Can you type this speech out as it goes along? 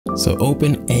So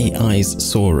OpenAI's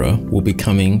Sora will be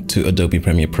coming to Adobe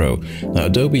Premiere Pro. Now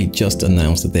Adobe just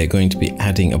announced that they're going to be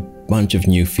adding a bunch of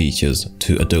new features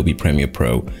to Adobe Premiere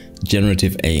Pro.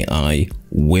 Generative AI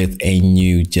with a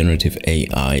new generative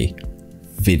AI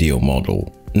video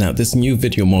model. Now this new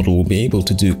video model will be able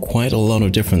to do quite a lot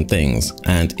of different things,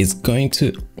 and it's going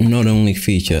to not only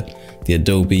feature the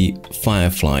Adobe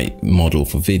Firefly model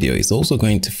for video, it's also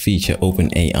going to feature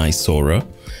OpenAI Sora,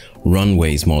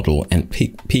 Runway's model, and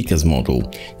Pika's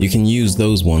model. You can use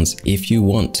those ones if you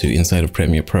want to inside of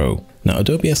Premiere Pro. Now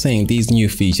Adobe are saying these new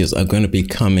features are going to be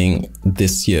coming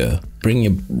this year, bringing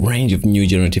a range of new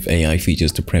generative AI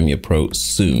features to Premiere Pro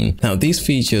soon. Now these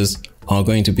features are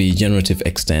going to be generative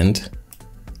extend,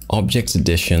 object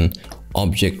addition,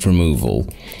 object removal.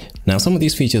 Now some of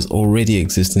these features already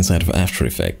exist inside of After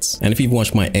Effects, and if you've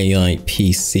watched my AI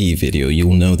PC video,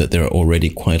 you'll know that there are already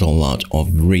quite a lot of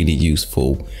really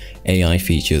useful AI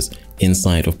features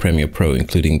inside of Premiere Pro,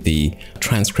 including the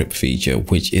transcript feature,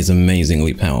 which is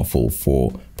amazingly powerful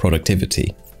for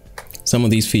productivity. Some of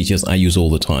these features I use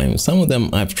all the time. Some of them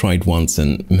I've tried once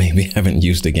and maybe haven't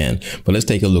used again, but let's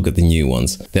take a look at the new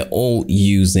ones. They're all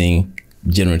using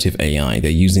generative AI.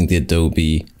 They're using the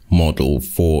Adobe model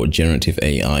for generative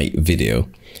AI video.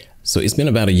 So it's been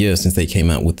about a year since they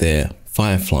came out with their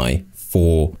Firefly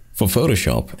for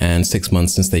Photoshop, and 6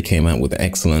 months since they came out with the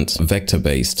excellent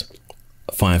vector-based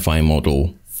Firefly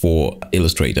model for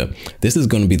Illustrator. This is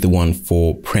going to be the one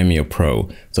for Premiere Pro.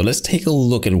 So let's take a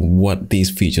look at what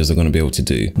these features are going to be able to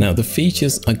do. Now the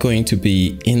features are going to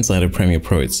be inside of Premiere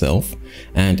Pro itself,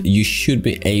 and you should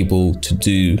be able to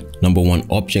do, number one,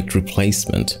 object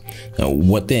replacement. Now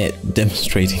what they're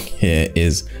demonstrating here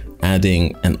is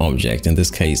adding an object. In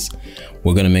this case,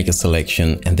 we're going to make a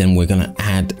selection and then we're going to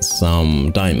add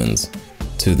some diamonds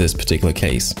to this particular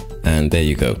case. And there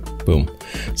you go, boom.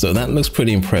 So that looks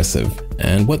pretty impressive.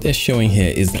 And what they're showing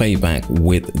here is playback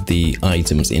with the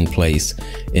items in place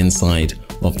inside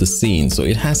of the scene. So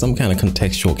it has some kind of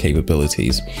contextual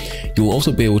capabilities. You'll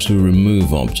also be able to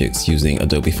remove objects using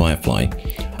Adobe Firefly.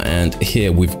 And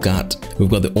here we've got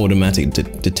the automatic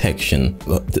detection,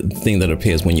 the thing that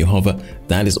appears when you hover.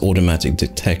 That is automatic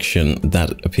detection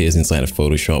that appears inside of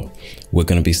Photoshop. We're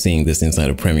going to be seeing this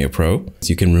inside of Premiere Pro. So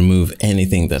you can remove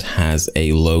anything that has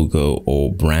a logo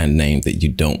or brand name that you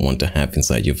don't want to have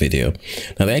inside your video.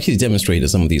 Now they actually demonstrated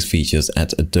some of these features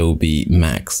at Adobe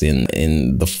Max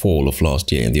in the fall of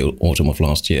last year, in the autumn of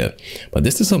last year. But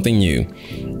this is something new.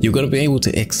 You're going to be able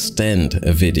to extend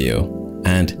a video,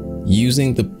 and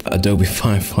using the Adobe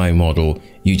Firefly model,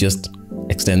 you just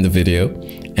extend the video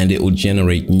and it will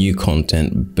generate new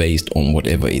content based on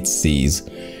whatever it sees.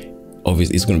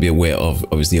 Obviously, it's going to be aware of,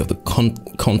 obviously, of the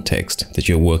context that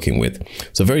you're working with.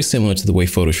 So very similar to the way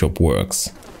Photoshop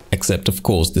works, except of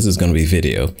course, this is going to be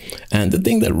video. And the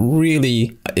thing that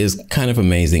really is kind of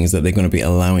amazing is that they're going to be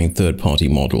allowing third-party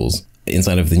models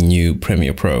inside of the new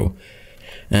Premiere Pro.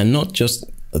 And not just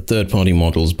third-party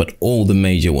models, but all the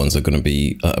major ones are going to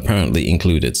be apparently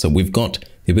included. So we've got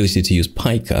the ability to use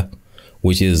Pika,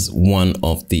 which is one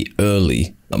of the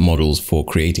early models for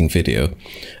creating video.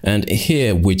 And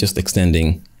here we're just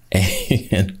extending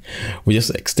a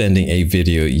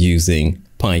video using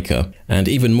Pika. And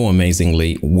even more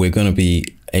amazingly, we're going to be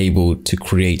able to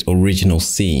create original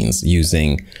scenes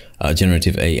using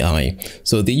generative AI.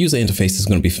 So the user interface is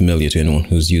going to be familiar to anyone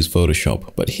who's used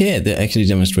Photoshop. But here they're actually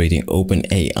demonstrating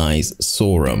OpenAI's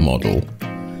Sora model.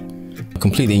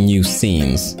 Completely new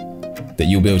scenes that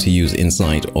you'll be able to use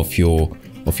inside of your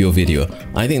video.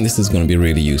 I think this is going to be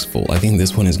really useful. I think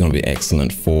this one is going to be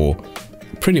excellent for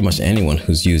pretty much anyone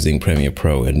who's using Premiere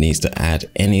Pro and needs to add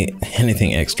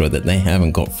anything extra that they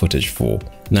haven't got footage for.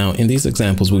 Now in these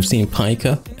examples we've seen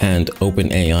Pika and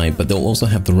OpenAI, but they'll also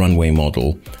have the Runway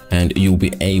model, and you'll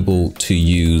be able to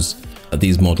use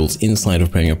these models inside of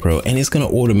Premiere Pro, and it's going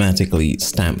to automatically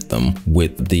stamp them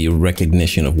with the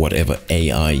recognition of whatever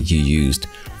AI you used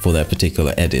for that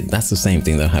particular edit. That's the same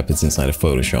thing that happens inside of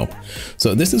Photoshop.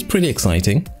 So this is pretty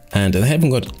exciting, and they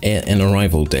haven't got an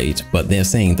arrival date, but they're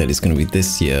saying that it's going to be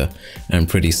this year and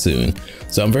pretty soon.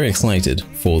 So I'm very excited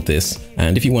for this.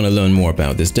 And if you want to learn more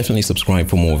about this, definitely subscribe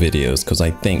for more videos, because I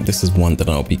think this is one that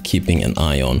I'll be keeping an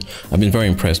eye on. I've been very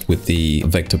impressed with the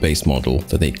vector-based model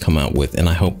that they come out with, and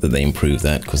I hope that they improve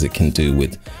that, because it can do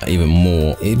with even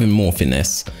more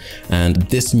finesse. And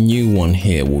this new one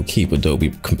here will keep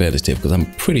Adobe competitive, because I'm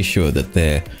pretty sure that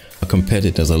their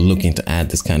competitors are looking to add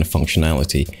this kind of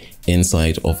functionality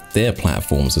inside of their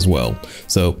platforms as well.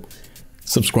 So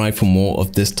subscribe for more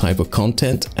of this type of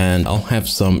content, and I'll have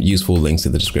some useful links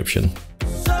in the description.